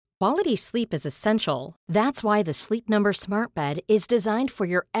Quality sleep is essential. That's why the Sleep Number Smart Bed is designed for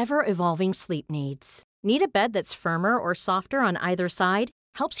your ever-evolving sleep needs. Need a bed that's firmer or softer on either side?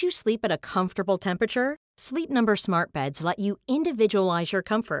 Helps you sleep at a comfortable temperature? Sleep Number Smart Beds let you individualize your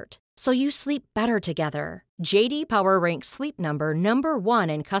comfort, so you sleep better together. J.D. Power ranks Sleep Number number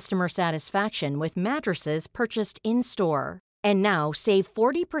one in customer satisfaction with mattresses purchased in-store. And now, save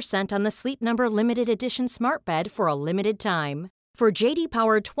 40% on the Sleep Number Limited Edition Smart Bed for a limited time. For J.D.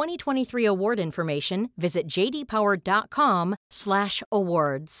 Power 2023 award information, visit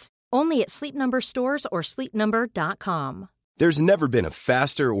jdpower.com/awards. Only at Sleep Number stores or sleepnumber.com. There's never been a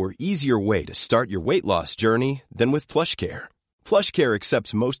faster or easier way to start your weight loss journey than with PlushCare. PlushCare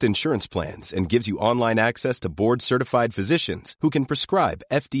accepts most insurance plans and gives you online access to board-certified physicians who can prescribe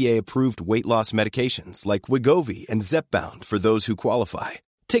FDA-approved weight loss medications like Wegovy and Zepbound for those who qualify.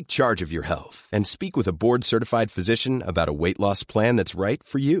 Take charge of your health and speak with a board-certified physician about a weight loss plan that's right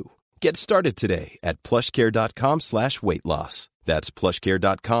for you. Get started today at plushcare.com/weight loss. That's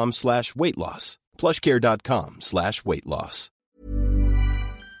plushcare.com/weight loss. plushcare.com/weight loss.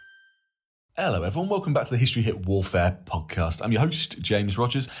 Hello everyone, welcome back to the History Hit Warfare podcast. I'm your host, James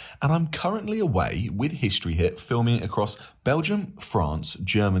Rogers, and I'm currently away with History Hit filming across Belgium, France,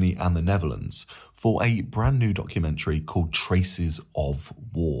 Germany and the Netherlands for a brand new documentary called Traces of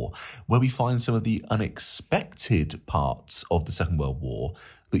War, where we find some of the unexpected parts of the Second World War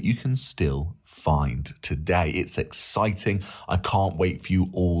that you can still find today. It's exciting. I can't wait for you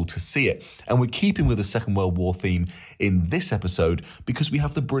all to see it. And we're keeping with the Second World War theme in this episode because we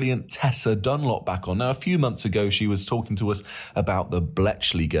have the brilliant Tessa Dunlop back on. Now, a few months ago, she was talking to us about the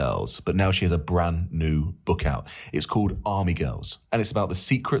Bletchley Girls, but now she has a brand new book out. It's called Army Girls, and it's about the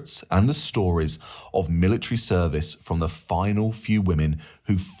secrets and the stories of military service from the final few women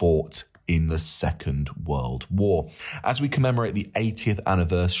who fought in the Second World War. As we commemorate the 80th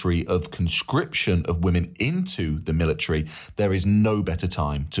anniversary of conscription of women into the military, there is no better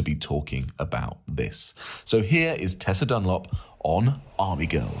time to be talking about this. So here is Tessa Dunlop on Army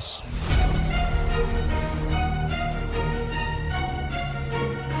Girls.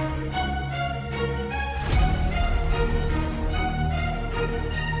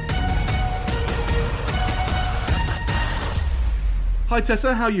 Hi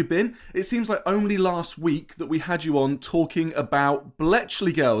Tessa, how you been? It seems like only last week that we had you on talking about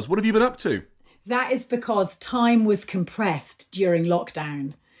Bletchley Girls. What have you been up to? That is because time was compressed during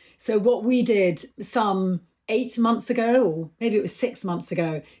lockdown. So what we did some 8 months ago, or maybe it was 6 months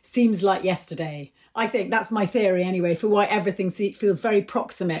ago, seems like yesterday. I think that's my theory anyway, for why everything feels very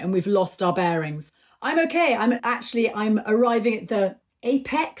proximate and we've lost our bearings. I'm okay. I'm arriving at the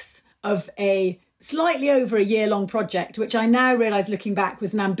apex of a slightly over a year-long project, which I now realise looking back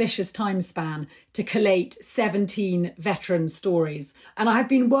was an ambitious time span to collate 17 veteran stories. And I have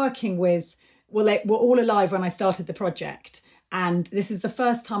been working with, well, they were all alive when I started the project. And this is the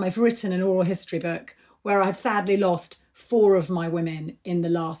first time I've written an oral history book where I've sadly lost 4 of my women in the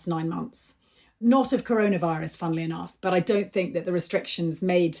last 9 months. Not of coronavirus, funnily enough, but I don't think that the restrictions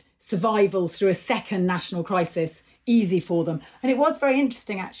made survival through a second national crisis easy for them. And it was very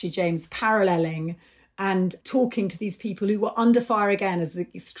interesting, actually, James, paralleling and talking to these people who were under fire again as the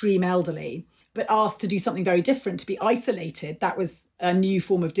extreme elderly, but asked to do something very different, to be isolated. That was a new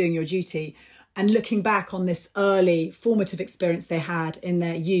form of doing your duty. And looking back on this early formative experience they had in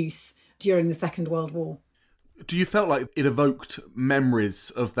their youth during the Second World War. Do you felt like it evoked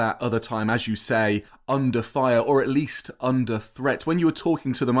memories of that other time, as you say, under fire, or at least under threat? When you were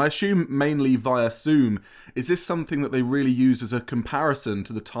talking to them, I assume mainly via Zoom, is this something that they really used as a comparison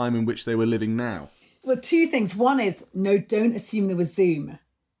to the time in which they were living now? Well, 2 things. One is, no, don't assume there was Zoom.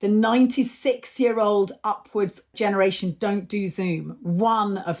 The 96-year-old upwards generation don't do Zoom.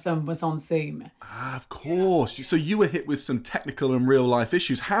 One of them was on Zoom. Ah, of course. So you were hit with some technical and real-life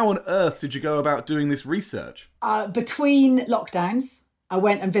issues. How on earth did you go about doing this research? Between lockdowns, I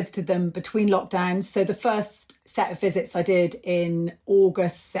went and visited them between lockdowns. So the first set of visits I did in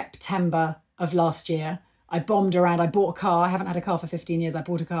August, September of last year. I bombed around. I bought a car. I haven't had a car for 15 years. I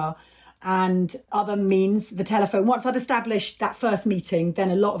bought a car. And other means, the telephone. Once I'd established that first meeting, then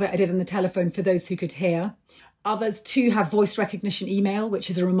a lot of it I did on the telephone for those who could hear. Others too have voice recognition email,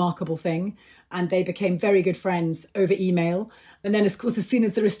 which is a remarkable thing. And they became very good friends over email. And then, of course, as soon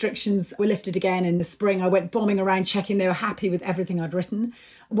as the restrictions were lifted again in the spring, I went bombing around checking they were happy with everything I'd written.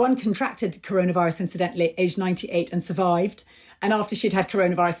 One contracted coronavirus, incidentally, aged 98 and survived. And after she'd had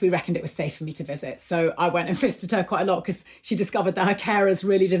coronavirus, we reckoned it was safe for me to visit. So I went and visited her quite a lot because she discovered that her carers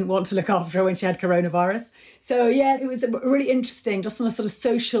really didn't want to look after her when she had coronavirus. So yeah, it was really interesting, just on a sort of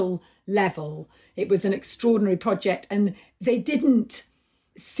social level. It was an extraordinary project. And they didn't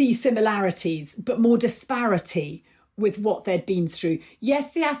see similarities, but more disparity with what they'd been through.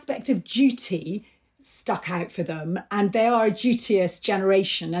 Yes, the aspect of duty stuck out for them, and they are a duteous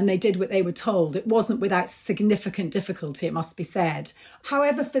generation, and they did what they were told. It wasn't without significant difficulty, it must be said.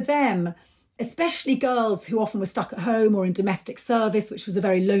 However, for them, especially girls who often were stuck at home or in domestic service, which was a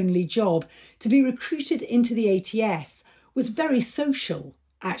very lonely job, to be recruited into the ATS was very social,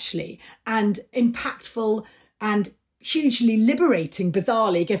 actually, and impactful and hugely liberating,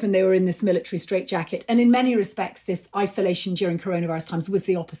 bizarrely, given they were in this military straitjacket. And in many respects, this isolation during coronavirus times was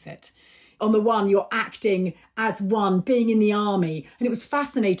the opposite. On the one, you're acting as one, being in the army. And it was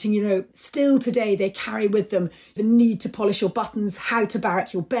fascinating, you know, still today they carry with them the need to polish your buttons, how to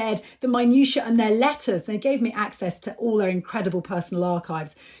barrack your bed, the minutiae and their letters. They gave me access to all their incredible personal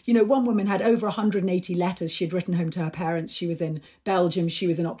archives. You know, one woman had over 180 letters she'd written home to her parents. She was in Belgium, she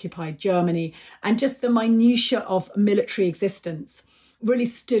was in occupied Germany. And just the minutiae of military existence really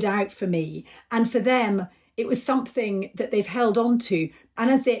stood out for me. And for them, it was something that they've held on to. And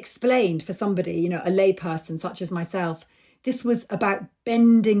as they explained, for somebody, you know, a layperson such as myself, this was about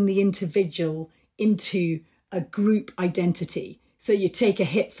bending the individual into a group identity. So you take a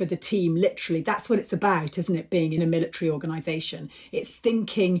hit for the team, literally. That's what it's about, isn't it, being in a military organisation? It's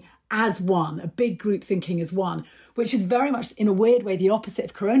thinking as one, a big group thinking as one, which is very much, in a weird way, the opposite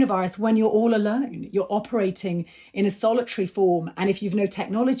of coronavirus when you're all alone. You're operating in a solitary form. And if you've no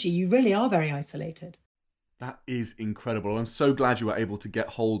technology, you really are very isolated. That is incredible. I'm so glad you were able to get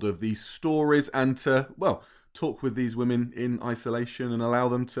hold of these stories and to, well, talk with these women in isolation and allow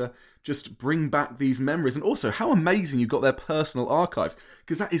them to just bring back these memories. And also how amazing you got their personal archives,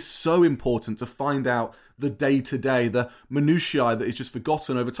 because that is so important to find out the day-to-day, the minutiae that is just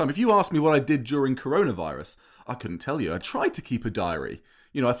forgotten over time. If you asked me what I did during coronavirus, I couldn't tell you. I tried to keep a diary.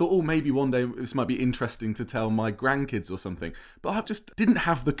 You know, I thought, oh, maybe one day this might be interesting to tell my grandkids or something. But I just didn't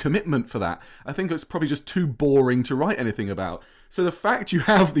have the commitment for that. I think it's probably just too boring to write anything about. So the fact you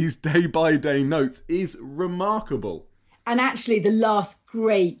have these day-by-day notes is remarkable. And actually, the last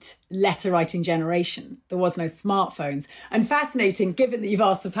great letter-writing generation, there was no smartphones. And fascinating, given that you've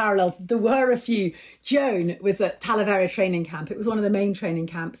asked for parallels, there were a few. Joan was at Talavera training camp. It was one of the main training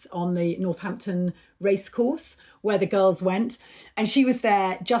camps on the Northampton racecourse where the girls went. And she was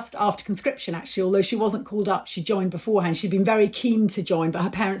there just after conscription, actually, although she wasn't called up. She joined beforehand. She'd been very keen to join, but her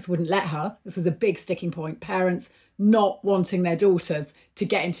parents wouldn't let her. This was a big sticking point. Parents not wanting their daughters to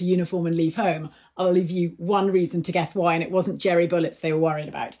get into uniform and leave home. I'll leave you one reason to guess why, and it wasn't Jerry Bullets they were worried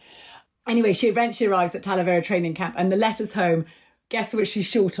about. Anyway, she eventually arrives at Talavera training camp, and the letters home, guess what she's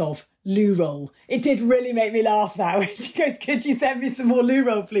short of? Loo roll. It did really make me laugh, that when she goes, could you send me some more loo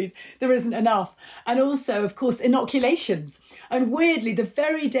roll, please? There isn't enough. And also, of course, inoculations. And weirdly, the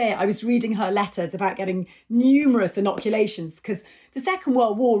very day I was reading her letters about getting numerous inoculations, because the Second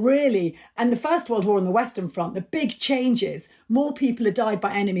World War really, and the First World War on the Western Front, the big changes, more people had died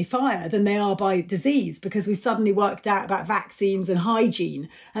by enemy fire than they are by disease, because we suddenly worked out about vaccines and hygiene.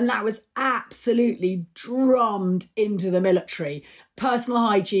 And that was absolutely drummed into the military. Personal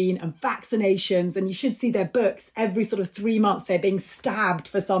hygiene and vaccinations, and you should see their books. Every sort of 3 months they're being stabbed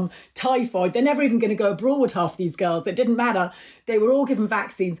for some typhoid. They're never even going to go abroad, half these girls. It didn't matter. They were all given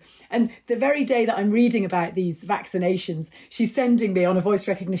vaccines. And the very day that I'm reading about these vaccinations, she's sending me on a voice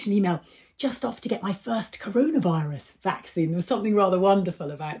recognition email, just off to get my first coronavirus vaccine. There was something rather wonderful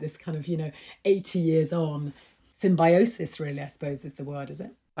about this kind of, 80 years on. Symbiosis, really, I suppose, is the word, is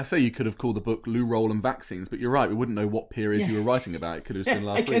it? I say you could have called the book Loo Roll and Vaccines, but you're right, we wouldn't know what period you were writing about. It could have just been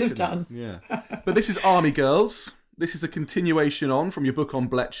last week. I could have done. Yeah. But this is Army Girls. This is a continuation on from your book on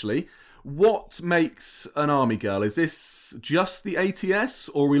Bletchley. What makes an Army Girl? Is this just the ATS,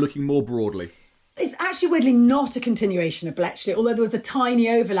 or are we looking more broadly? It's actually weirdly not a continuation of Bletchley, although there was a tiny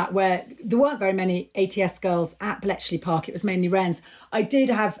overlap where there weren't very many ATS girls at Bletchley Park. It was mainly Wrens. I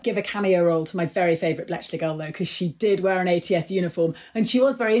did give a cameo role to my very favourite Bletchley girl, though, because she did wear an ATS uniform. And she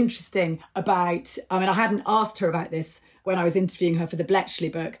was very interesting about, I hadn't asked her about this when I was interviewing her for the Bletchley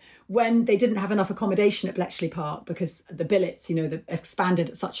book, when they didn't have enough accommodation at Bletchley Park because the billets, they expanded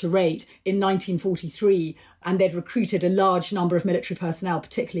at such a rate in 1943, and they'd recruited a large number of military personnel,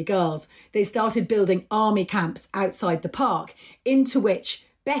 particularly girls. They started building army camps outside the park, into which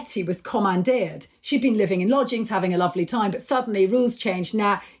Betty was commandeered. She'd been living in lodgings, having a lovely time, but suddenly rules changed.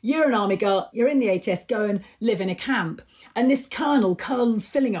 Now, you're an army girl, you're in the ATS, go and live in a camp. And this Colonel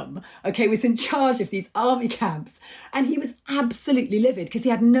Fillingham, was in charge of these army camps. And he was absolutely livid because he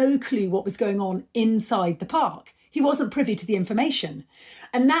had no clue what was going on inside the park. He wasn't privy to the information.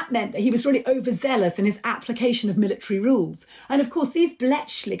 And that meant that he was really overzealous in his application of military rules. And of course, these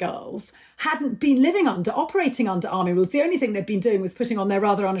Bletchley girls hadn't been operating under army rules. The only thing they'd been doing was putting on their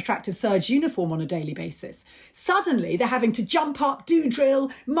rather unattractive serge uniform on a daily basis. Suddenly, they're having to jump up, do drill,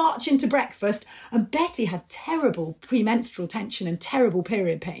 march into breakfast. And Betty had terrible premenstrual tension and terrible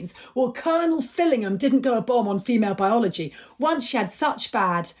period pains. Well, Colonel Fillingham didn't go a bomb on female biology. Once she had such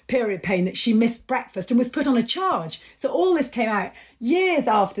bad period pain that she missed breakfast and was put on a charge. So all this came out years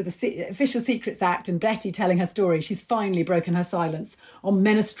after the Official Secrets Act and Betty telling her story. She's finally broken her silence on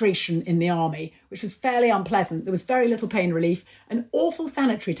menstruation in the army, which was fairly unpleasant. There was very little pain relief and awful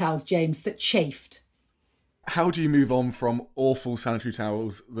sanitary towels, James, that chafed. How do you move on from awful sanitary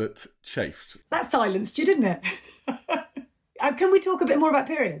towels that chafed? That silenced you, didn't it? Can we talk a bit more about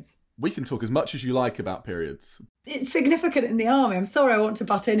periods? We can talk as much as you like about periods. It's significant in the army. I'm sorry I want to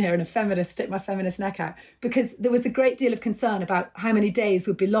butt in here and stick my feminist neck out, because there was a great deal of concern about how many days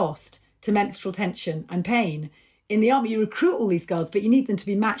would be lost to menstrual tension and pain. In the army, you recruit all these girls, but you need them to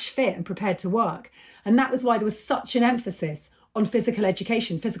be match fit and prepared to work. And that was why there was such an emphasis on physical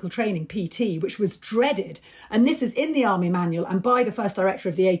education, physical training, PT, which was dreaded. And this is in the Army Manual and by the first director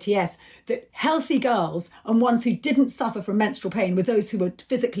of the ATS, that healthy girls and ones who didn't suffer from menstrual pain were those who were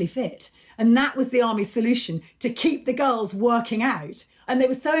physically fit. And that was the Army's solution to keep the girls working out. And they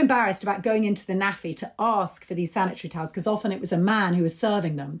were so embarrassed about going into the NAFI to ask for these sanitary towels, because often it was a man who was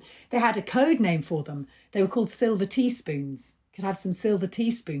serving them. They had a code name for them. They were called silver teaspoons. Could I have some silver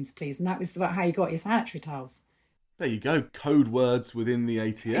teaspoons, please? And that was about how you got your sanitary towels. There you go, code words within the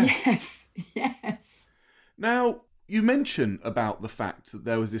ATS. Yes. Now, you mention about the fact that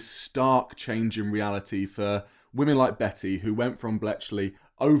there was this stark change in reality for women like Betty, who went from Bletchley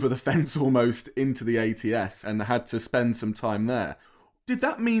over the fence almost into the ATS and had to spend some time there. Did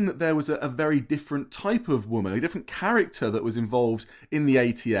that mean that there was a very different type of woman, a different character that was involved in the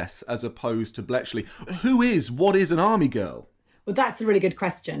ATS as opposed to Bletchley? What is an army girl? Well, that's a really good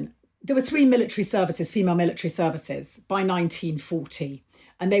question. There were 3 military services, female military services, by 1940.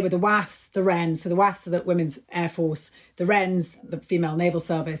 And they were the WAFs, the Wrens. So the WAFs are the Women's Air Force, the Wrens, the Female Naval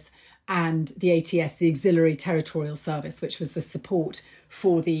Service, and the ATS, the Auxiliary Territorial Service, which was the support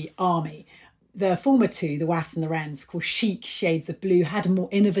for the army. The former two, the WAFs and the Wrens, of course, chic shades of blue, had more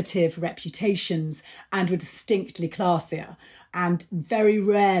innovative reputations and were distinctly classier. And very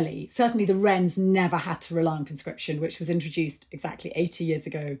rarely, certainly the Wrens never had to rely on conscription, which was introduced exactly 80 years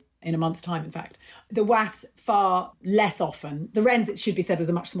ago, in a month's time, in fact. The WAFs far less often. The Wrens, it should be said, was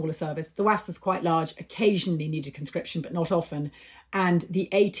a much smaller service. The WAFs was quite large, occasionally needed conscription, but not often. And the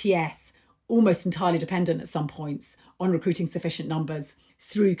ATS, almost entirely dependent at some points on recruiting sufficient numbers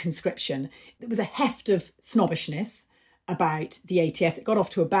through conscription. There was a heft of snobbishness about the ATS. It got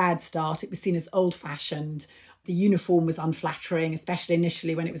off to a bad start. It was seen as old-fashioned. The uniform was unflattering, especially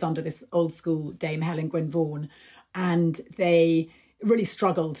initially when it was under this old-school Dame Helen Gwyn Vaughan. And they really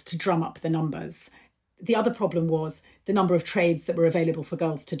struggled to drum up the numbers. The other problem was the number of trades that were available for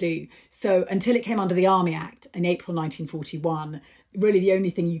girls to do. So until it came under the Army Act in April 1941, really the only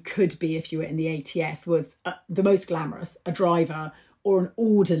thing you could be if you were in the ATS was the most glamorous, a driver or an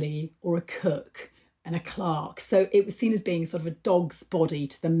orderly or a cook and a clerk. So it was seen as being sort of a dog's body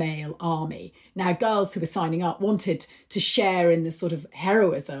to the male army. Now, girls who were signing up wanted to share in this sort of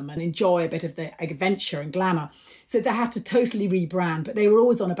heroism and enjoy a bit of the adventure and glamour. So they had to totally rebrand, but they were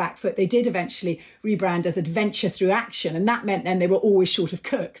always on a back foot. They did eventually rebrand as Adventure Through Action. And that meant then they were always short of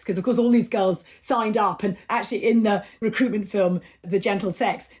cooks, because of course all these girls signed up. And actually in the recruitment film, The Gentle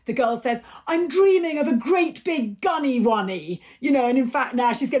Sex, the girl says, "I'm dreaming of a great big gunny oney," and in fact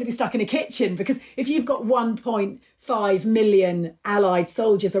now she's going to be stuck in a kitchen, because if you've got 1.5 million Allied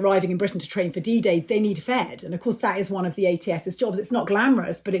soldiers arriving in Britain to train for D-Day, they need fed. And of course, that is one of the ATS's jobs. It's not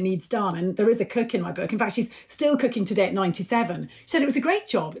glamorous, but it needs done. And there is a cook in my book. In fact, she's still cooking today at 97. She said it was a great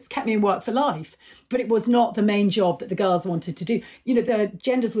job. It's kept me in work for life. But it was not the main job that the girls wanted to do. The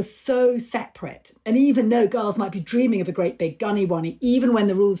genders were so separate. And even though girls might be dreaming of a great big gunny one, even when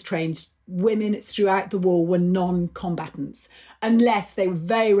the rules changed, women throughout the war were non-combatants, unless they were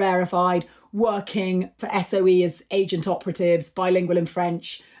very rarefied, working for SOE as agent operatives, bilingual in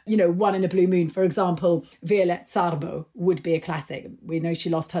French, One in a Blue Moon, for example. Violette Sarbo would be a classic. We know she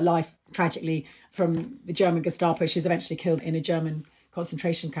lost her life tragically from the German Gestapo. She was eventually killed in a German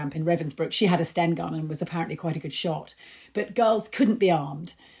concentration camp in Ravensbrück. She had a Sten gun and was apparently quite a good shot. But girls couldn't be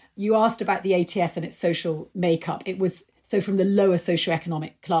armed. You asked about the ATS and its social makeup. It was So from the lower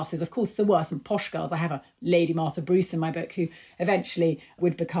socioeconomic classes. Of course, there were some posh girls. I have a Lady Martha Bruce in my book who eventually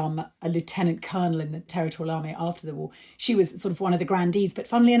would become a lieutenant colonel in the Territorial Army after the war. She was sort of one of the grandees. But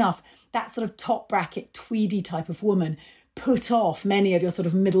funnily enough, that sort of top bracket, tweedy type of woman put off many of your sort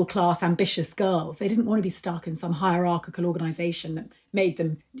of middle class, ambitious girls. They didn't want to be stuck in some hierarchical organisation that made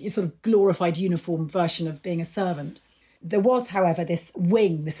them a sort of glorified uniform version of being a servant. There was, however, this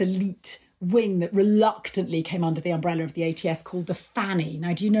wing, this elite wing that reluctantly came under the umbrella of the ATS called the Fanny.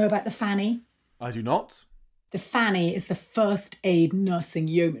 Now, do you know about the Fanny? I do not. The Fanny is the First Aid Nursing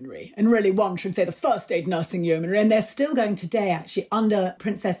Yeomanry. And really, one should say the First Aid Nursing Yeomanry. And they're still going today, actually, under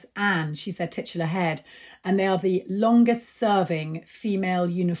Princess Anne. She's their titular head. And they are the longest serving female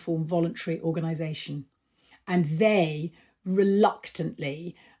uniform voluntary organisation. And they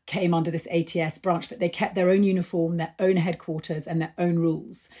reluctantly came under this ATS branch, but they kept their own uniform, their own headquarters and their own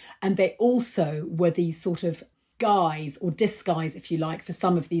rules. And they also were these sort of guise or disguise, if you like, for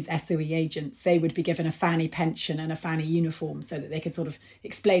some of these SOE agents. They would be given a Fanny pension and a Fanny uniform so that they could sort of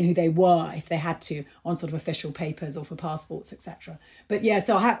explain who they were if they had to on sort of official papers or for passports, etc. But yeah,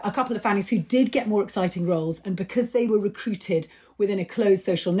 so I have a couple of Fannies who did get more exciting roles, and because they were recruited within a closed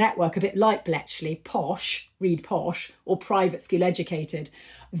social network, a bit like Bletchley, posh, read posh, or private school educated,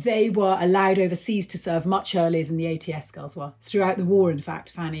 they were allowed overseas to serve much earlier than the ATS girls were. Throughout the war, in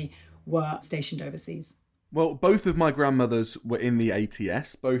fact, Fanny were stationed overseas. Well, both of my grandmothers were in the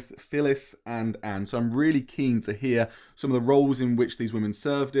ATS, both Phyllis and Anne, so I'm really keen to hear some of the roles in which these women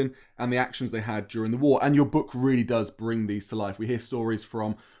served in and the actions they had during the war. And your book really does bring these to life. We hear stories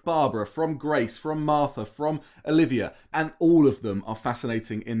from Barbara, from Grace, from Martha, from Olivia, and all of them are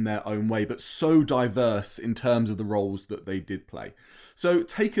fascinating in their own way, but so diverse in terms of the roles that they did play. So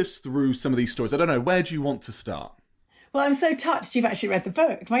take us through some of these stories. I don't know, where do you want to start? Well, I'm so touched you've actually read the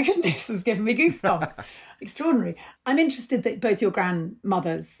book. My goodness, it's given me goosebumps. Extraordinary. I'm interested that both your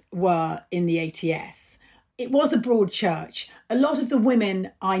grandmothers were in the ATS. It was a broad church. A lot of the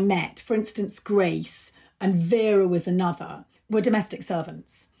women I met, for instance, Grace, and Vera was another, were domestic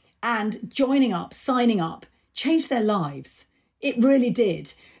servants. And joining up, signing up, changed their lives. It really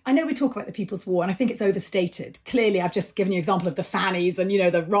did. I know we talk about the People's War, and I think it's overstated. Clearly, I've just given you an example of the Fannies and, you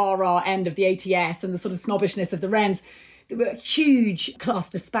know, the rah-rah end of the ATS and the sort of snobbishness of the Wrens. There were huge class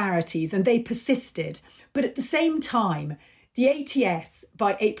disparities, and they persisted. But at the same time, the ATS,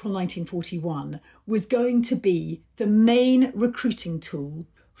 by April 1941, was going to be the main recruiting tool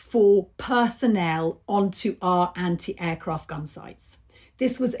for personnel onto our anti-aircraft gun sites.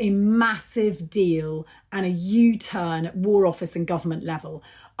 This was a massive deal and a U-turn at War Office and government level.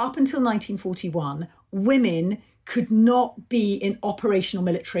 Up until 1941, women could not be in operational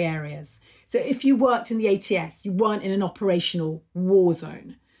military areas. So if you worked in the ATS, you weren't in an operational war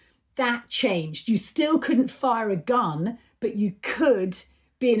zone. That changed. You still couldn't fire a gun, but you could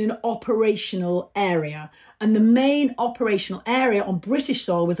be in an operational area. And the main operational area on British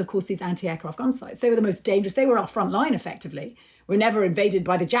soil was, of course, these anti-aircraft gun sites. They were the most dangerous. They were our front line, effectively. We were never invaded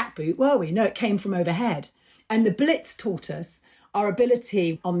by the jackboot, were we? No, it came from overhead. And the Blitz taught us our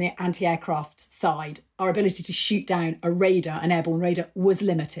ability on the anti-aircraft side, our ability to shoot down a radar, an airborne radar, was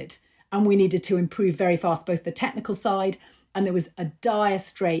limited. And we needed to improve very fast, both the technical side, and there was a dire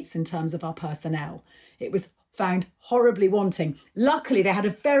straits in terms of our personnel. It was found horribly wanting. Luckily, they had a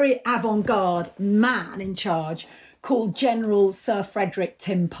very avant-garde man in charge called General Sir Frederick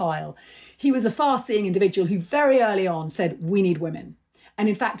Tim Pyle. He was a far-seeing individual who very early on said, we need women. And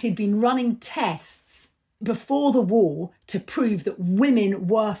in fact, he'd been running tests before the war to prove that women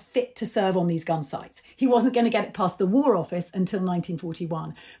were fit to serve on these gun sites. He wasn't going to get it past the War Office until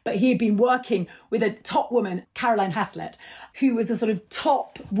 1941, but he had been working with a top woman, Caroline Haslett, who was a sort of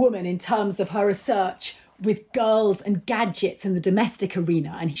top woman in terms of her research with girls and gadgets in the domestic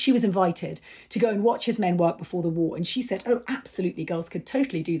arena. And she was invited to go and watch his men work before the war. And she said, oh, absolutely, girls could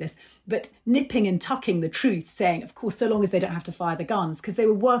totally do this. But nipping and tucking the truth, saying, of course, so long as they don't have to fire the guns, because they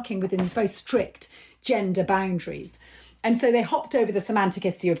were working within these very strict gender boundaries. And so they hopped over the semantic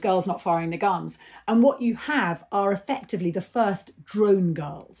issue of girls not firing the guns. And what you have are effectively the first drone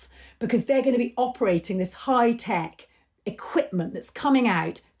girls, because they're going to be operating this high-tech equipment that's coming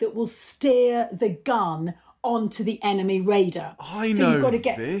out that will steer the gun onto the enemy radar. I know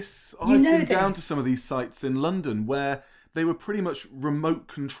this. I've been down to some of these sites in London where they were pretty much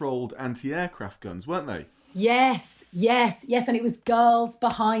remote-controlled anti-aircraft guns, weren't they? Yes. And it was girls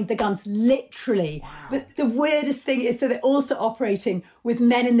behind the guns, literally. Wow. But the weirdest thing is, so they're also operating with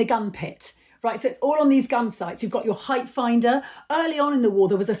men in the gun pit. Right, so it's all on these gun sites. You've got your height finder. Early on in the war,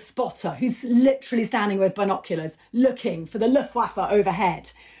 there was a spotter who's literally standing with binoculars looking for the Luftwaffe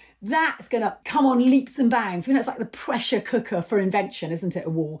overhead. That's going to come on leaps and bounds. It's like the pressure cooker for invention, isn't it, a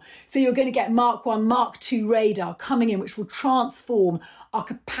war? So you're going to get Mark 1, Mark 2 radar coming in, which will transform our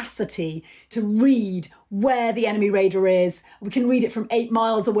capacity to read where the enemy radar is. We can read it from 8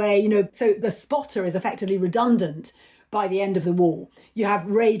 miles away, so the spotter is effectively redundant by the end of the war. You have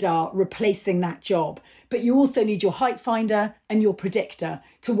radar replacing that job. But you also need your height finder and your predictor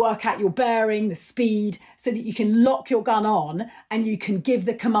to work out your bearing, the speed, so that you can lock your gun on and you can give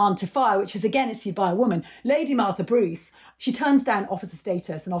the command to fire, which is again issued by a woman. Lady Martha Bruce, she turns down officer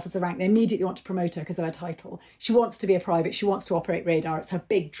status and officer rank. They immediately want to promote her because of her title. She wants to be a private. She wants to operate radar. It's her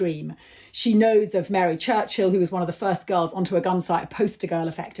big dream. She knows of Mary Churchill, who was one of the first girls onto a gun site, a poster girl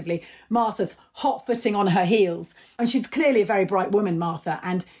effectively. Martha's hot-footing on her heels. And she's clearly a very bright woman, Martha,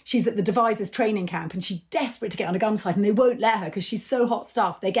 and she's at the devisers training camp and she's desperate to get on a gun site and they won't let her because she's so hot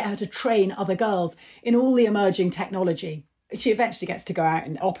stuff. They get her to train other girls in all the emerging technology. She eventually gets to go out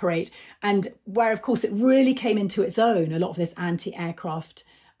and operate, and where, of course, it really came into its own, a lot of this anti-aircraft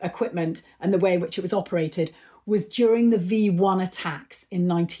equipment and the way in which it was operated was during the V1 attacks in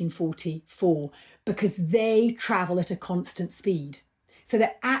 1944, because they travel at a constant speed. So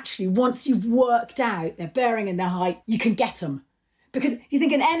that actually, once you've worked out their bearing and their height, you can get them. Because you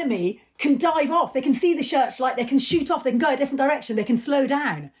think an enemy can dive off, they can see the searchlight, they can shoot off, they can go a different direction, they can slow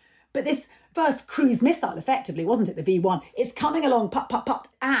down. But this first cruise missile, effectively, wasn't it, the V1? It's coming along, pop, pop, pop,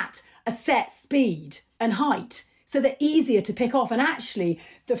 at a set speed and height. So they're easier to pick off. And actually,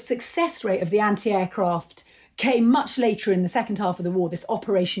 the success rate of the anti-aircraft came much later in the second half of the war, this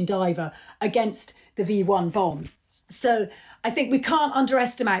Operation Diver against the V1 bombs. So I think we can't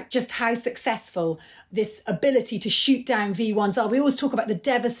underestimate just how successful this ability to shoot down V1s are. We always talk about the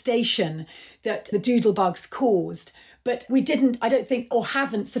devastation that the doodlebugs caused, but we didn't, I don't think, or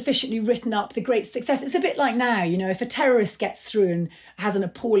haven't sufficiently written up the great success. It's a bit like now, if a terrorist gets through and has an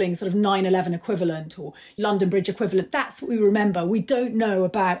appalling sort of 9/11 equivalent or London Bridge equivalent, that's what we remember. We don't know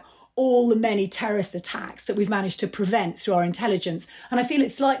about all the many terrorist attacks that we've managed to prevent through our intelligence. And I feel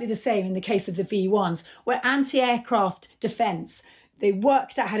it's slightly the same in the case of the V1s, where anti-aircraft defence, they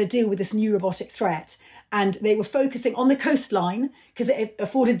worked out how to deal with this new robotic threat. And they were focusing on the coastline because it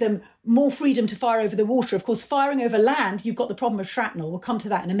afforded them more freedom to fire over the water. Of course, firing over land, you've got the problem of shrapnel. We'll come to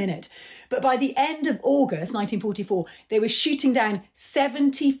that in a minute. But by the end of August 1944, they were shooting down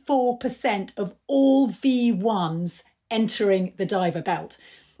 74% of all V1s entering the diver belt,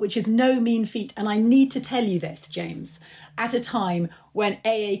 which is no mean feat. And I need to tell you this, James, at a time when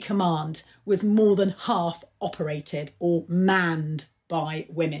AA Command was more than half operated or manned by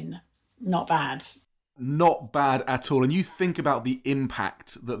women. Not bad. Not bad at all. And you think about the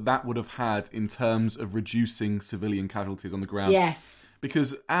impact that would have had in terms of reducing civilian casualties on the ground. Yes.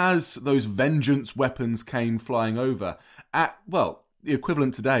 Because as those vengeance weapons came flying over, the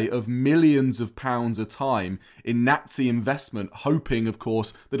equivalent today of millions of pounds a time in Nazi investment, hoping, of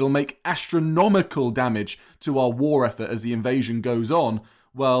course, that it'll make astronomical damage to our war effort as the invasion goes on.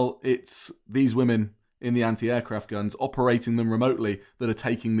 Well, it's these women in the anti-aircraft guns operating them remotely that are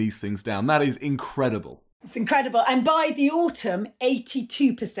taking these things down. That is incredible. It's incredible. And by the autumn,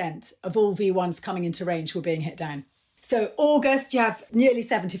 82% of all V1s coming into range were being hit down. So August, you have nearly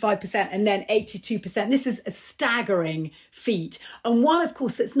 75% and then 82%. This is a staggering feat. And one, of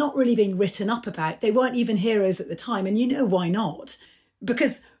course, that's not really being written up about. They weren't even heroes at the time. And you know why not?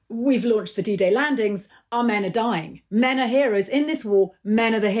 Because we've launched the D-Day landings. Our men are dying. Men are heroes. In this war,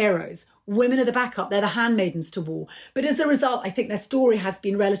 men are the heroes. Women are the backup. They're the handmaidens to war. But as a result, I think their story has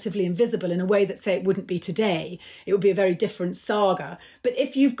been relatively invisible in a way that, say, it wouldn't be today. It would be a very different saga. But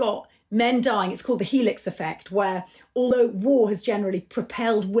if you've got men dying, it's called the helix effect, where although war has generally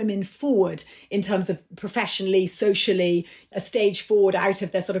propelled women forward in terms of professionally, socially, a stage forward out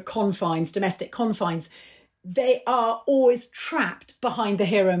of their sort of confines, domestic confines, they are always trapped behind the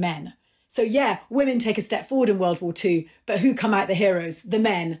hero men. So yeah, women take a step forward in World War II, but who come out the heroes? The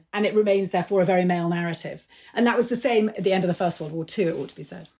men, and it remains therefore a very male narrative. And that was the same at the end of the First World War II, it ought to be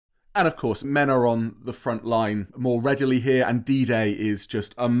said. And of course, men are on the front line more readily here, and D-Day is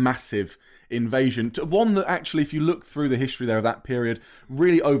just a massive invasion. One that actually, if you look through the history there of that period,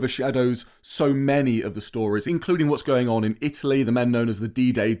 really overshadows so many of the stories, including what's going on in Italy, the men known as the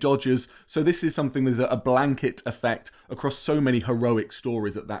D-Day Dodgers. So this is something, there's a blanket effect across so many heroic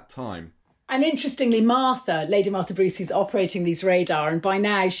stories at that time. And interestingly, Martha, Lady Martha Bruce, who's operating these radar, and by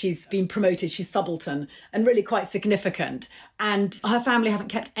now she's been promoted, she's subaltern, and really quite significant. And her family haven't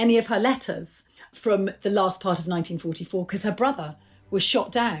kept any of her letters from the last part of 1944 because her brother was shot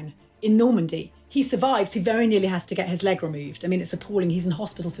down in Normandy. He survives. He very nearly has to get his leg removed. I mean, it's appalling. He's in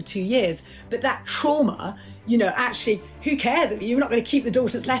hospital for 2 years. But that trauma, actually, who cares? You're not going to keep the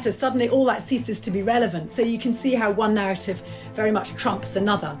daughter's letters. Suddenly all that ceases to be relevant. So you can see how one narrative very much trumps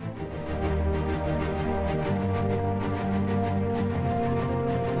another.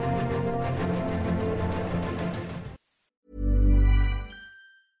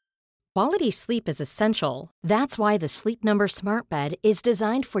 Quality sleep is essential. That's why the Sleep Number Smart Bed is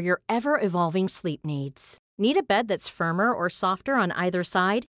designed for your ever-evolving sleep needs. Need a bed that's firmer or softer on either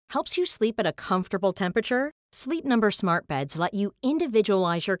side? Helps you sleep at a comfortable temperature? Sleep Number Smart Beds let you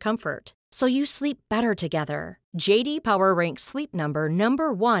individualize your comfort, so you sleep better together. J.D. Power ranks Sleep Number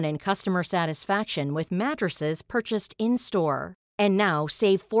number 1 in customer satisfaction with mattresses purchased in-store. And now,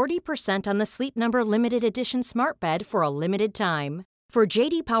 save 40% on the Sleep Number Limited Edition Smart Bed for a limited time. For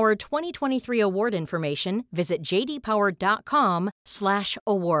J.D. Power 2023 award information, visit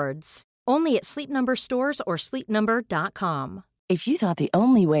jdpower.com/awards. Only at Sleep Number stores or sleepnumber.com. If you thought the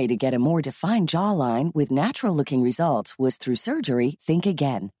only way to get a more defined jawline with natural-looking results was through surgery, think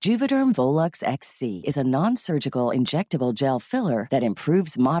again. Juvederm Volux XC is a non-surgical injectable gel filler that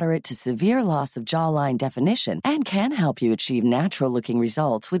improves moderate to severe loss of jawline definition and can help you achieve natural-looking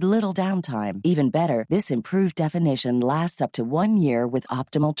results with little downtime. Even better, this improved definition lasts up to 1 year with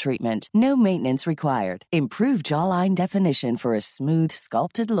optimal treatment. No maintenance required. Improve jawline definition for a smooth,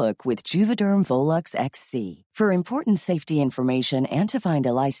 sculpted look with Juvederm Volux XC. For important safety information and to find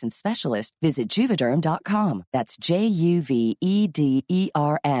a licensed specialist, visit Juvederm.com. That's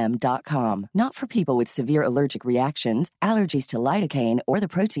JUVEDERM.com. Not for people with severe allergic reactions, allergies to lidocaine, or the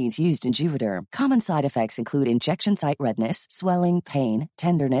proteins used in Juvederm. Common side effects include injection site redness, swelling, pain,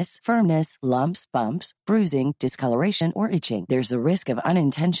 tenderness, firmness, lumps, bumps, bruising, discoloration, or itching. There's a risk of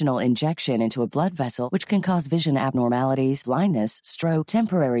unintentional injection into a blood vessel, which can cause vision abnormalities, blindness, stroke,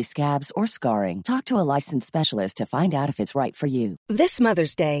 temporary scabs, or scarring. Talk to a licensed specialist to find out if it's right for you. This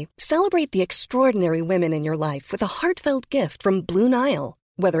Mother's Day, celebrate the extraordinary women in your life with a heartfelt gift from Blue Nile.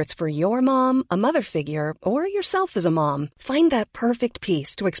 Whether it's for your mom, a mother figure, or yourself as a mom, find that perfect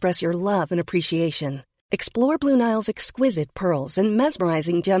piece to express your love and appreciation. Explore Blue Nile's exquisite pearls and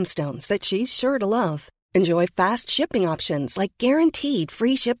mesmerizing gemstones that she's sure to love. Enjoy fast shipping options like guaranteed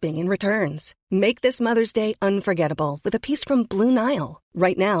free shipping and returns. Make this Mother's Day unforgettable with a piece from Blue Nile.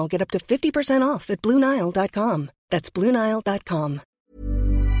 Right now, get up to 50% off at BlueNile.com. That's BlueNile.com.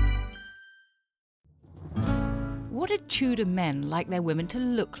 What did Tudor men like their women to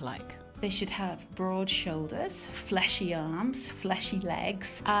look like? They should have broad shoulders, fleshy arms, fleshy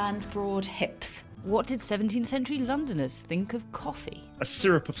legs, and broad hips. What did 17th century Londoners think of coffee? A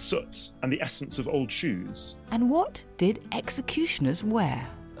syrup of soot and the essence of old shoes. And what did executioners wear?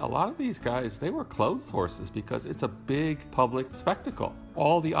 A lot of these guys, they were clothes horses because it's a big public spectacle.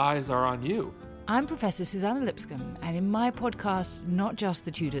 All the eyes are on you. I'm Professor Susanna Lipscomb, and in my podcast, Not Just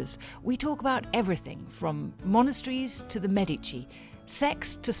the Tudors, we talk about everything from monasteries to the Medici,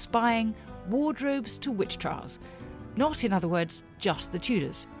 sex to spying, wardrobes to witch trials. Not, in other words, just the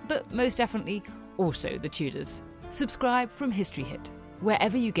Tudors, but most definitely also the Tudors. Subscribe from History Hit,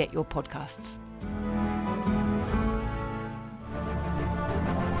 wherever you get your podcasts.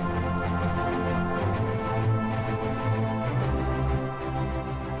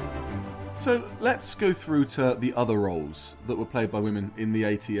 So let's go through to the other roles that were played by women in the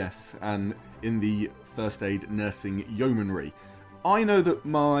ATS and in the first aid nursing yeomanry. I know that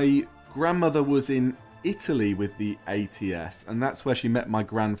my grandmother was in Italy with the ATS, and that's where she met my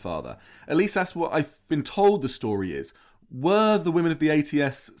grandfather. At least that's what I've been told the story is. Were the women of the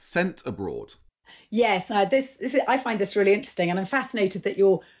ATS sent abroad? Yes, I find this really interesting, and I'm fascinated that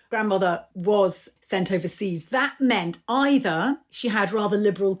your grandmother was sent overseas. That meant either she had rather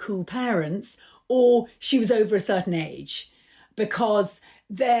liberal, cool parents, or she was over a certain age, because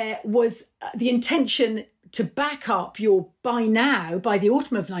there was the intention to back up your, by the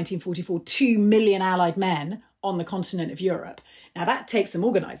autumn of 1944, 2 million Allied men on the continent of Europe. Now that takes some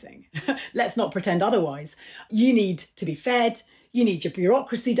organising. Let's not pretend otherwise. You need to be fed, you need your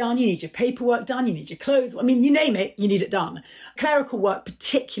bureaucracy done, you need your paperwork done, you need your clothes. I mean, you name it, you need it done. Clerical work,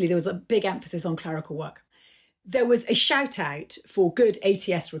 particularly, there was a big emphasis on clerical work. There was a shout out for good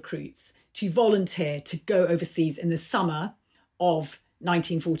ATS recruits to volunteer to go overseas in the summer of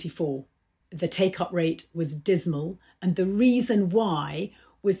 1944. The take-up rate was dismal, and the reason why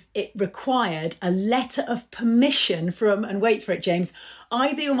was it required a letter of permission from, and wait for it, James,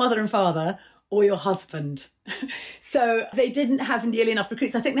 either your mother and father or your husband. So they didn't have nearly enough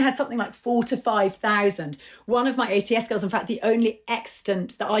recruits. I think they had something like 4,000 to 5,000. One of my ATS girls, in fact, the only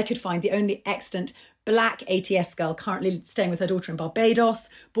extant that I could find, the only extant black ATS girl currently staying with her daughter in Barbados,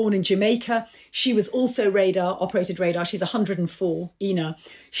 born in Jamaica. She was also operated radar. She's 104, Ina.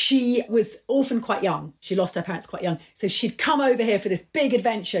 She was orphaned quite young. She lost her parents quite young. So she'd come over here for this big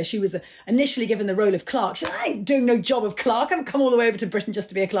adventure. She was initially given the role of clerk. She said, I ain't doing no job of clerk. I haven't come all the way over to Britain just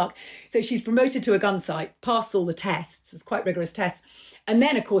to be a clerk. So she's promoted to a gun site, passed all the tests. It's quite rigorous tests. And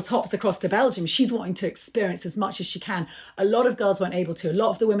then, of course, hops across to Belgium. She's wanting to experience as much as she can. A lot of girls weren't able to. A lot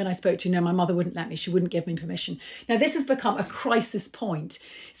of the women I spoke to, no, my mother wouldn't let me. She wouldn't give me permission. Now, this has become a crisis point.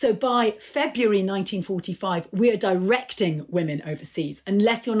 So by February 1945, we are directing women overseas.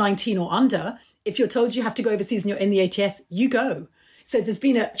 Unless you're 19 or under, if you're told you have to go overseas and you're in the ATS, you go. So there's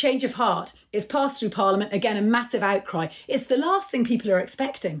been a change of heart. It's passed through Parliament. Again, a massive outcry. It's the last thing people are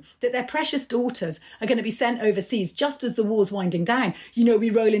expecting, that their precious daughters are going to be sent overseas just as the war's winding down. You know, we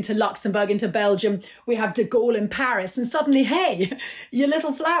roll into Luxembourg, into Belgium. We have de Gaulle in Paris. And suddenly, hey, your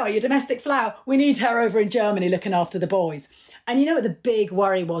little flower, your domestic flower, we need her over in Germany looking after the boys. And you know what the big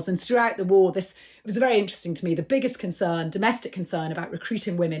worry was? And throughout the war, it was very interesting to me. The biggest concern, domestic concern about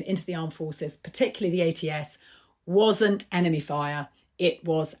recruiting women into the armed forces, particularly the ATS, wasn't enemy fire, it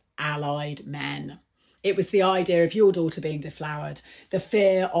was Allied men. It was the idea of your daughter being deflowered, the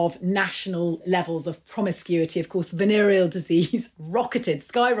fear of national levels of promiscuity. Of course, venereal disease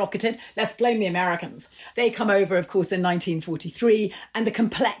skyrocketed. Let's blame the Americans. They come over, of course, in 1943, and the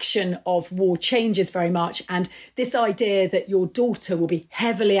complexion of war changes very much. And this idea that your daughter will be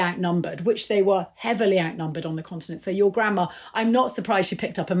heavily outnumbered, which they were heavily outnumbered on the continent. So your grandma, I'm not surprised she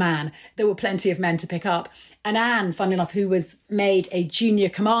picked up a man. There were plenty of men to pick up. And Anne, funnily enough, who was made a junior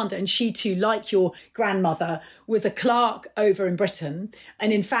commander, and she too, like your grandmother, was a clerk over in Britain.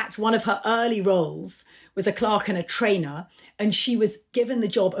 And in fact, one of her early roles was a clerk and a trainer. And she was given the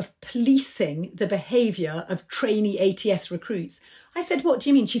job of policing the behaviour of trainee ATS recruits. I said, what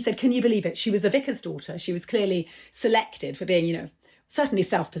do you mean? She said, can you believe it? She was a vicar's daughter. She was clearly selected for being, certainly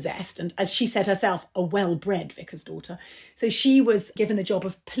self-possessed, and as she said herself, a well-bred vicar's daughter. So she was given the job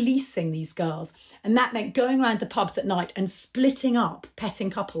of policing these girls. And that meant going around the pubs at night and splitting up petting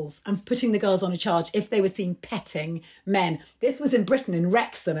couples and putting the girls on a charge if they were seen petting men. This was in Britain, in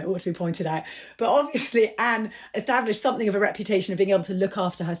Wrexham, it ought to be pointed out. But obviously Anne established something of a reputation of being able to look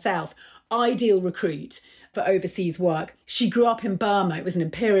after herself. Ideal recruit for overseas work. She grew up in Burma. It was an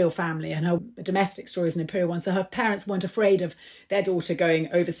imperial family, and her domestic story is an imperial one. So her parents weren't afraid of their daughter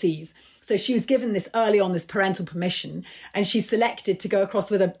going overseas. So she was given this parental permission, and she's selected to go across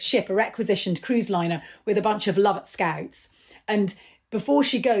with a ship, a requisitioned cruise liner with a bunch of Lovat scouts. And before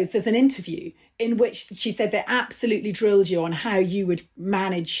she goes, there's an interview in which she said they absolutely drilled you on how you would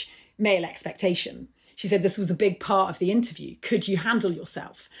manage male expectation. She said this was a big part of the interview. Could you handle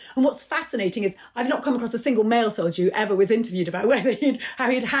yourself? And what's fascinating is I've not come across a single male soldier who ever was interviewed about how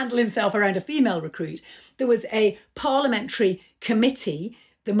he'd handle himself around a female recruit. There was a parliamentary committee,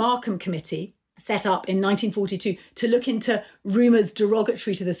 the Markham Committee, set up in 1942 to look into rumours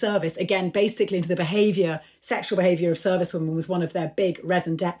derogatory to the service. Again, basically into the sexual behaviour of servicewomen was one of their big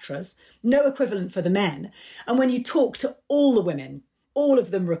raison d'etres. No equivalent for the men. And when you talk to all the women, all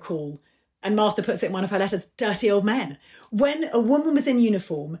of them recall, and Martha puts it in one of her letters, dirty old men. When a woman was in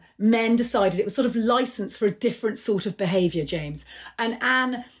uniform, men decided it was sort of licence for a different sort of behaviour, James. And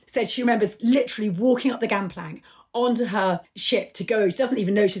Anne said she remembers literally walking up the gangplank onto her ship to go. She doesn't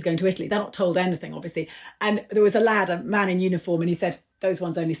even know she's going to Italy. They're not told anything, obviously. And there was a man in uniform, and he said, those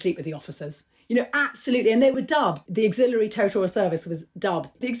ones only sleep with the officers. Absolutely. And they were dubbed. The Auxiliary Territorial Service was dubbed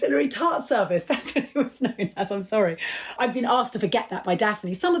the Auxiliary Tart Service. That's what it was known as. I'm sorry. I've been asked to forget that by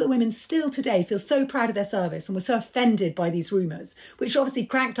Daphne. Some of the women still today feel so proud of their service and were so offended by these rumours, which obviously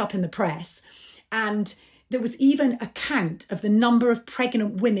cranked up in the press. And there was even a count of the number of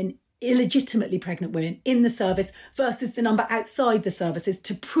pregnant women, illegitimately pregnant women in the service versus the number outside the services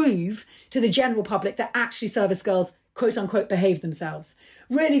to prove to the general public that actually service girls quote unquote behave themselves.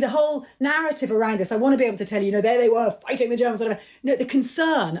 Really, the whole narrative around this, I want to be able to tell you, there they were fighting the Germans, whatever. No, the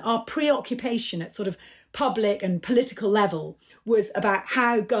concern, our preoccupation at sort of public and political level was about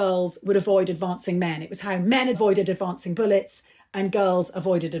how girls would avoid advancing men. It was how men avoided advancing bullets and girls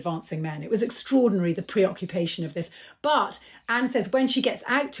avoided advancing men. It was extraordinary, the preoccupation of this. But Anne says when she gets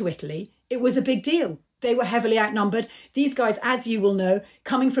out to Italy, it was a big deal. They were heavily outnumbered. These guys, as you will know,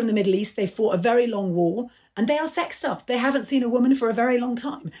 coming from the Middle East, they fought a very long war, and they are sexed up. They haven't seen a woman for a very long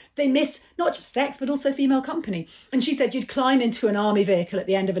time. They miss not just sex, but also female company. And she said you'd climb into an army vehicle at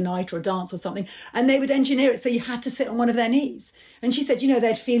the end of a night or a dance or something, and they would engineer it so you had to sit on one of their knees. And she said,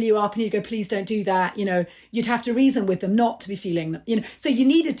 they'd feel you up and you'd go, please don't do that. You'd have to reason with them not to be feeling them. So you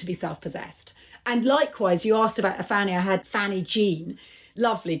needed to be self-possessed. And likewise, you asked about a Fanny. I had Fanny Jean.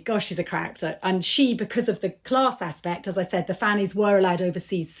 Lovely. Gosh, she's a character. And she, because of the class aspect, as I said, the Fannies were allowed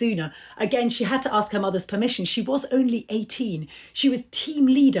overseas sooner. Again, she had to ask her mother's permission. She was only 18. She was team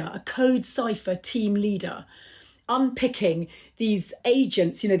leader, a code cipher team leader, unpicking these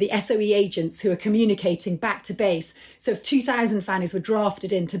agents, the SOE agents who are communicating back to base. So 2,000 Fannies were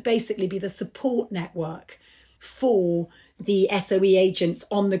drafted in to basically be the support network for the SOE agents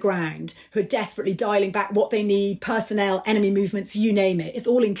on the ground who are desperately dialing back what they need, personnel, enemy movements, you name it. It's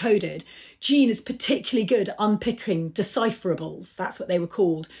all encoded. Jean is particularly good at unpicking decipherables. That's what they were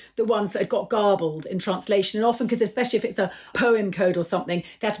called. The ones that had got garbled in translation. And often, because especially if it's a poem code or something,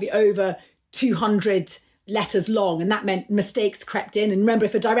 they had to be over 200 letters long, and that meant mistakes crept in. And remember,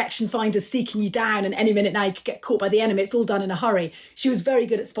 if a direction finder's seeking you down and any minute now you could get caught by the enemy, it's all done in a hurry. She was very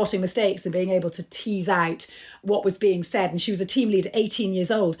good at spotting mistakes and being able to tease out what was being said. And she was a team leader, 18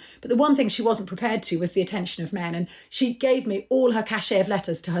 years old. But the one thing she wasn't prepared to was the attention of men. And she gave me all her cachet of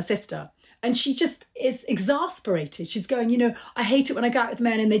letters to her sister. And she just is exasperated. She's going, I hate it when I go out with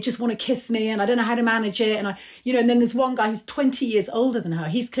men and they just want to kiss me and I don't know how to manage it. And and then there's one guy who's 20 years older than her.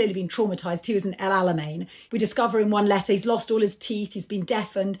 He's clearly been traumatized. He was in El Alamein. We discover in one letter, he's lost all his teeth. He's been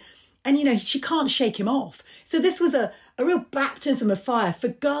deafened. And, she can't shake him off. So this was a real baptism of fire for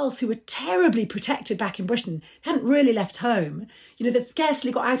girls who were terribly protected back in Britain, hadn't really left home, they'd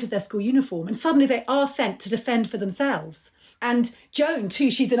scarcely got out of their school uniform. And suddenly they are sent to defend for themselves. And Joan,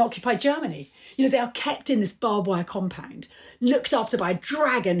 too, she's in occupied Germany. They are kept in this barbed wire compound, looked after by a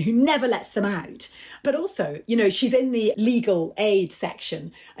dragon who never lets them out. But also, she's in the legal aid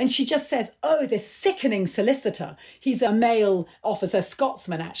section and she just says, oh, this sickening solicitor. He's a male officer,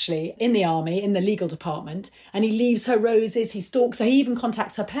 Scotsman, actually, in the army, in the legal department. And he leaves her roses, he stalks her, he even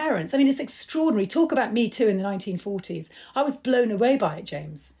contacts her parents. I mean, it's extraordinary. Talk about Me Too in the 1940s. I was blown away by it,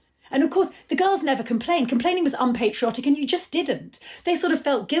 James. And of course, the girls never complained. Complaining was unpatriotic and you just didn't. They sort of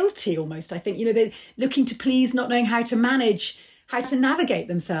felt guilty almost, I think. They're looking to please, not knowing how to manage, how to navigate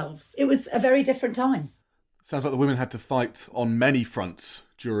themselves. It was a very different time. Sounds like the women had to fight on many fronts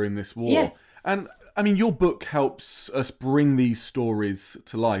during this war. Yeah. And I mean, your book helps us bring these stories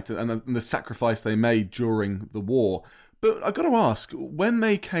to light and the sacrifice they made during the war. But I've got to ask, when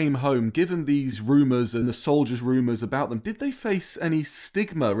they came home, given these rumours and the soldiers' rumours about them, did they face any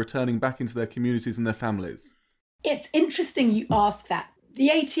stigma returning back into their communities and their families? It's interesting you ask that.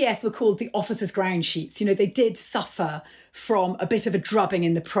 The ATS were called the officers' ground sheets. They did suffer from a bit of a drubbing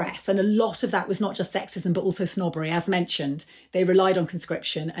in the press. And a lot of that was not just sexism, but also snobbery. As mentioned, they relied on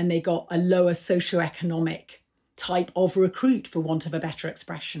conscription and they got a lower socioeconomic type of recruit, for want of a better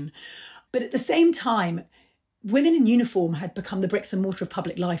expression. But at the same time, women in uniform had become the bricks and mortar of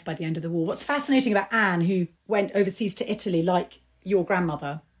public life by the end of the war. What's fascinating about Anne, who went overseas to Italy like your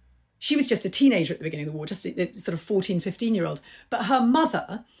grandmother, she was just a teenager at the beginning of the war, just a sort of 14, 15-year-old. But her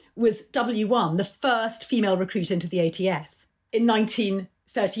mother was W1, the first female recruit into the ATS in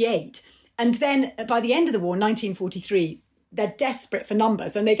 1938. And then by the end of the war, 1943, they're desperate for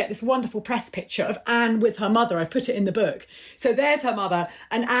numbers and they get this wonderful press picture of Anne with her mother. I've put it in the book. So there's her mother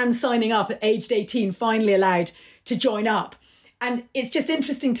and Anne signing up at aged 18, finally allowed to join up. And it's just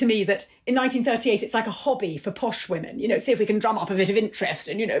interesting to me that in 1938, it's like a hobby for posh women, see if we can drum up a bit of interest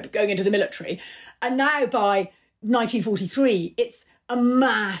and, going into the military. And now by 1943, it's a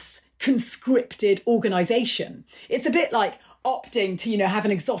mass conscripted organisation. It's a bit like opting to, have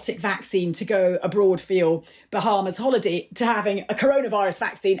an exotic vaccine to go abroad for your Bahamas holiday to having a coronavirus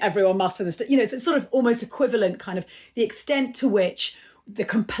vaccine everyone must for this. It's sort of almost equivalent kind of the extent to which the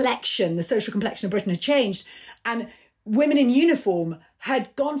social complexion of Britain had changed. And women in uniform had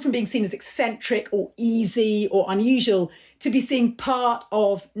gone from being seen as eccentric or easy or unusual to be seen part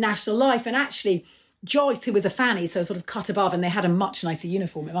of national life. And actually, Joyce, who was a Fanny, so sort of cut above, and they had a much nicer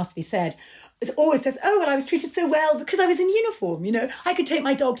uniform, it must be said, always says, oh, well, I was treated so well because I was in uniform. I could take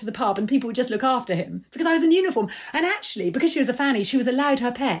my dog to the pub and people would just look after him because I was in uniform. And actually, because she was a Fanny, she was allowed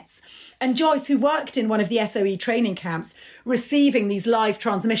her pets. And Joyce, who worked in one of the SOE training camps, receiving these live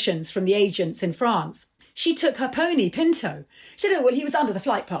transmissions from the agents in France, she took her pony, Pinto. She said, oh, well, he was under the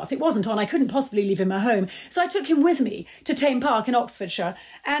flight path. It wasn't on. I couldn't possibly leave him at home. So I took him with me to Tame Park in Oxfordshire.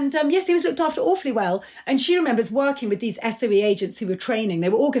 And yes, he was looked after awfully well. And she remembers working with these SOE agents who were training. They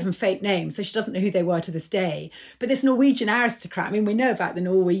were all given fake names, so she doesn't know who they were to this day. But this Norwegian aristocrat, we know about the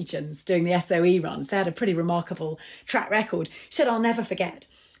Norwegians doing the SOE runs. They had a pretty remarkable track record. She said, I'll never forget.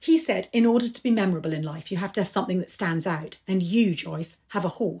 He said, in order to be memorable in life, you have to have something that stands out. And you, Joyce, have a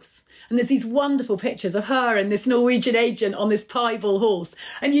horse. And there's these wonderful pictures of her and this Norwegian agent on this piebald horse.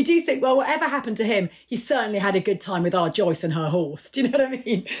 And you do think, well, whatever happened to him, he certainly had a good time with our Joyce and her horse. Do you know what I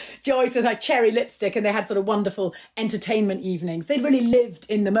mean? Joyce with her cherry lipstick, and they had sort of wonderful entertainment evenings. They'd really lived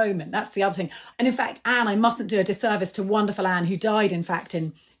in the moment. That's the other thing. And in fact, Anne, I mustn't do a disservice to wonderful Anne, who died, in fact,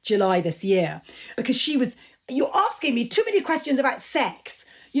 in July this year, because she was, you're asking me too many questions about sex.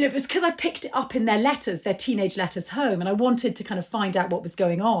 You know, it was because I picked it up in their letters, their teenage letters home, and I wanted to kind of find out what was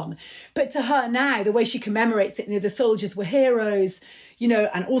going on. But to her now, the way she commemorates it, you know, the soldiers were heroes, you know,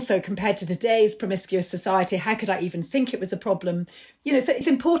 and also compared to today's promiscuous society, how could I even think it was a problem? You know, so it's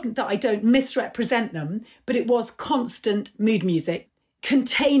important that I don't misrepresent them, but it was constant mood music.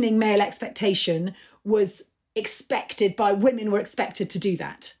 Containing male expectation was expected by women, were expected to do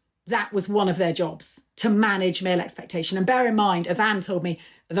that. That was one of their jobs, to manage male expectation. And bear in mind, as Anne told me,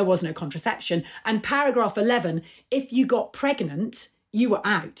 there was no contraception. And paragraph 11, if you got pregnant, you were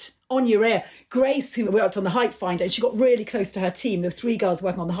out on your ear. Grace, who worked on the Height Finder, and she got really close to her team. There were 3 girls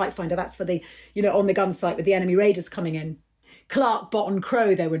working on the Height Finder. That's for the, you know, on the gun site with the enemy raiders coming in. Clark, Bot and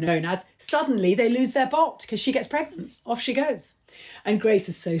Crow, they were known as. Suddenly they lose their bot because she gets pregnant. Off she goes. And Grace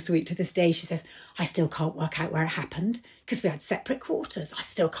is so sweet to this day. She says, I still can't work out where it happened because we had separate quarters. I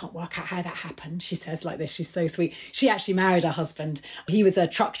still can't work out how that happened. She says like this. She's so sweet. She actually married her husband. He was a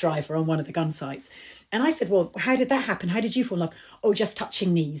truck driver on one of the gun sites. And I said, well, how did that happen? How did you fall in love? Oh, just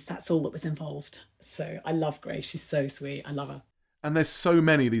touching knees. That's all that was involved. So I love Grace. She's so sweet. I love her. And there's so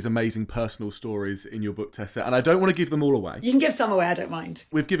many of these amazing personal stories in your book, Tessa, and I don't want to give them all away. You can give some away, I don't mind.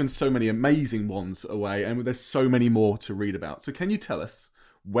 We've given so many amazing ones away, and there's so many more to read about. So can you tell us,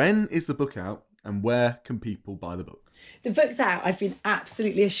 when is the book out, and where can people buy the book? The book's out, I've been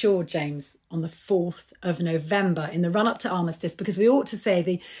absolutely assured, James, on the 4th of November, in the run-up to Armistice, because we ought to say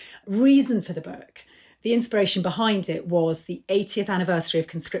the reason for the book, the inspiration behind it, was the 80th anniversary of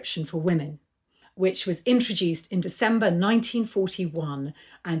conscription for women, which was introduced in December 1941.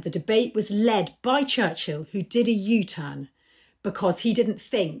 And the debate was led by Churchill, who did a U-turn because he didn't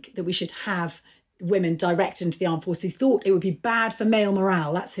think that we should have women directed into the armed forces. He thought it would be bad for male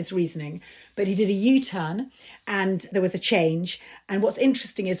morale. That's his reasoning. But he did a U-turn and there was a change. And what's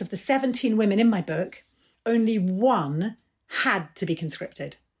interesting is, of the 17 women in my book, only one had to be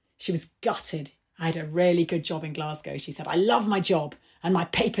conscripted. She was gutted. I had a really good job in Glasgow. She said, I love my job. And my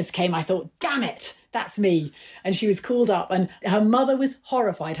papers came. I thought, damn it, that's me. And she was called up, and her mother was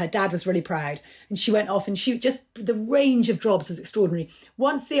horrified. Her dad was really proud. And she went off, and she just, the range of jobs was extraordinary.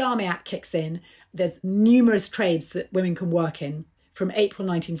 Once the Army Act kicks in, there's numerous trades that women can work in. From April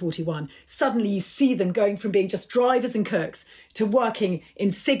 1941, suddenly you see them going from being just drivers and cooks to working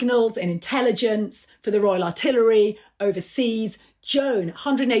in signals, in intelligence, for the Royal Artillery, overseas. Joan,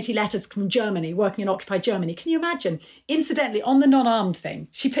 180 letters from Germany, working in occupied Germany. Can you imagine? Incidentally, on the non-armed thing,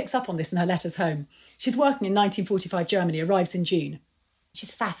 she picks up on this in her letters home. She's working in 1945 Germany, arrives in June.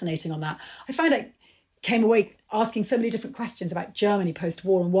 She's fascinating on that. I found I came away asking so many different questions about Germany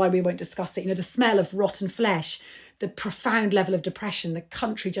post-war and why we won't discuss it. You know, the smell of rotten flesh, the profound level of depression, the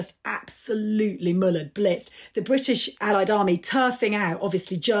country just absolutely mullered, blitzed. The British Allied Army turfing out,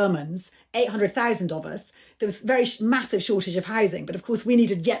 obviously, Germans, 800,000 of us. There was a very massive shortage of housing, but of course we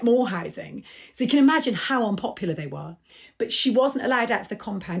needed yet more housing. So you can imagine how unpopular they were. But she wasn't allowed out of the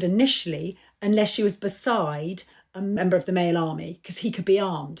compound initially unless she was beside a member of the male army, because he could be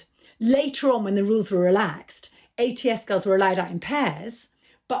armed. Later on, when the rules were relaxed, ATS girls were allowed out in pairs,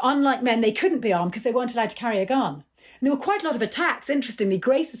 but unlike men, they couldn't be armed because they weren't allowed to carry a gun. And there were quite a lot of attacks. Interestingly,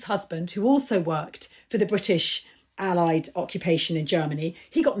 Grace's husband, who also worked for the British Allied occupation in Germany,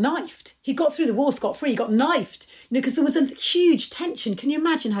 he got knifed. He got through the war scot-free. He got knifed, you know, because there was a huge tension. Can you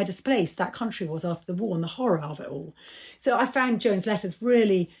imagine how displaced that country was after the war and the horror of it all? So I found Joan's letters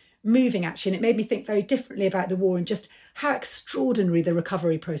really moving, actually, and it made me think very differently about the war and just how extraordinary the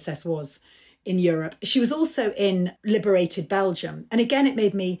recovery process was in Europe. She was also in liberated Belgium. And again, it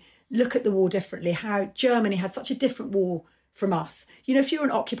made me look at the war differently, how Germany had such a different war from us. You know, if you're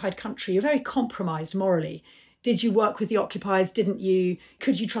an occupied country, you're very compromised morally. Did you work with the occupiers? Didn't you?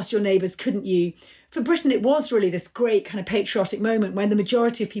 Could you trust your neighbours? Couldn't you? For Britain, it was really this great kind of patriotic moment when the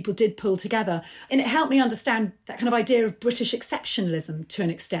majority of people did pull together. And it helped me understand that kind of idea of British exceptionalism to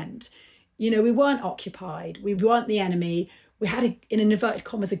an extent. You know, we weren't occupied. We weren't the enemy. We had, in inverted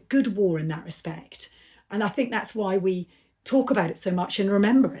commas, a good war in that respect. And I think that's why we talk about it so much and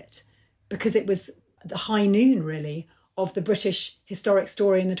remember it, because it was the high noon, really, of the British historic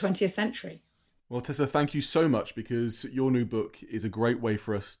story in the 20th century. Well, Tessa, thank you so much, because your new book is a great way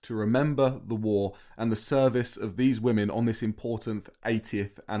for us to remember the war and the service of these women on this important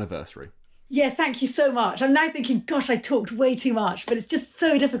 80th anniversary. Yeah, thank you so much. I'm now thinking, gosh, I talked way too much, but it's just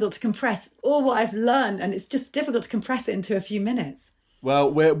so difficult to compress all what I've learned, and it's just difficult to compress it into a few minutes.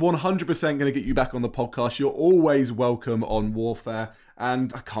 Well, we're 100% going to get you back on the podcast. You're always welcome on Warfare,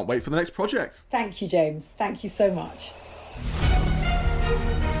 and I can't wait for the next project. Thank you, James. Thank you so much.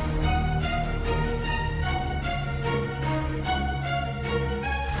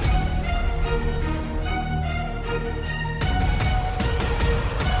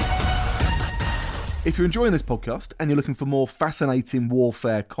 If you're enjoying this podcast and you're looking for more fascinating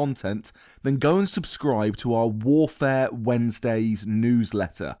Warfare content, then go and subscribe to our Warfare Wednesdays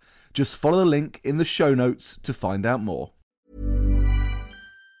newsletter. Just follow the link in the show notes to find out more.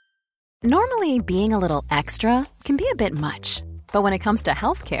 Normally, being a little extra can be a bit much, but when it comes to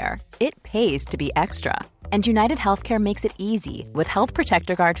healthcare, it pays to be extra. And United Healthcare makes it easy with Health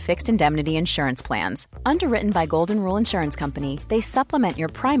Protector Guard fixed indemnity insurance plans. Underwritten by Golden Rule Insurance Company, they supplement your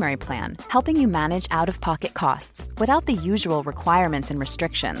primary plan, helping you manage out-of-pocket costs without the usual requirements and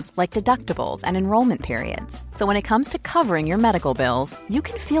restrictions like deductibles and enrollment periods. So when it comes to covering your medical bills, you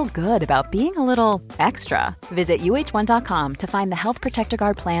can feel good about being a little extra. Visit UH1.com to find the Health Protector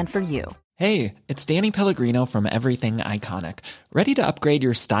Guard plan for you. Hey, it's Danny Pellegrino from Everything Iconic. Ready to upgrade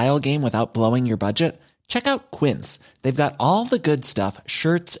your style game without blowing your budget? Check out Quince. They've got all the good stuff,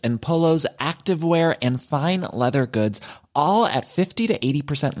 shirts and polos, activewear, and fine leather goods, all at 50 to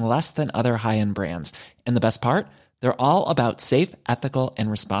 80% less than other high-end brands. And the best part? They're all about safe, ethical,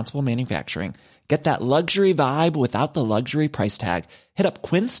 and responsible manufacturing. Get that luxury vibe without the luxury price tag. Hit up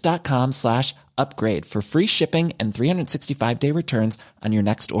quince.com/upgrade for free shipping and 365-day returns on your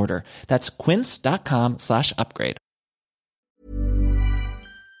next order. That's quince.com/upgrade.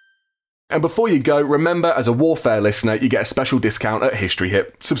 And before you go, remember, as a Warfare listener, you get a special discount at History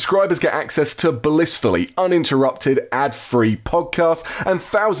Hit. Subscribers get access to blissfully uninterrupted, ad-free podcasts and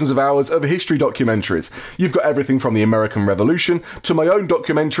thousands of hours of history documentaries. You've got everything from the American Revolution to my own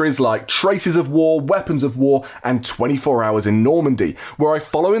documentaries like Traces of War, Weapons of War, and 24 Hours in Normandy, where I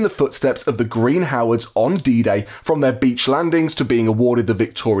follow in the footsteps of the Green Howards on D-Day, from their beach landings to being awarded the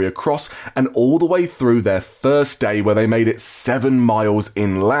Victoria Cross, and all the way through their first day where they made it 7 miles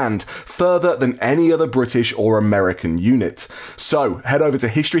inland, further than any other British or American unit. So head over to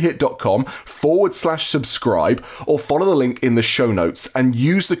historyhit.com/subscribe or follow the link in the show notes and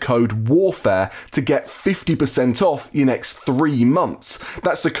use the code WARFARE to get 50% off your next 3 months.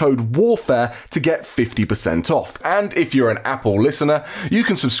 That's the code WARFARE to get 50% off. And if you're an Apple listener, you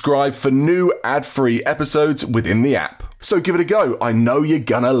can subscribe for new ad-free episodes within the app. So give it a go. I know you're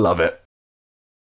gonna love it.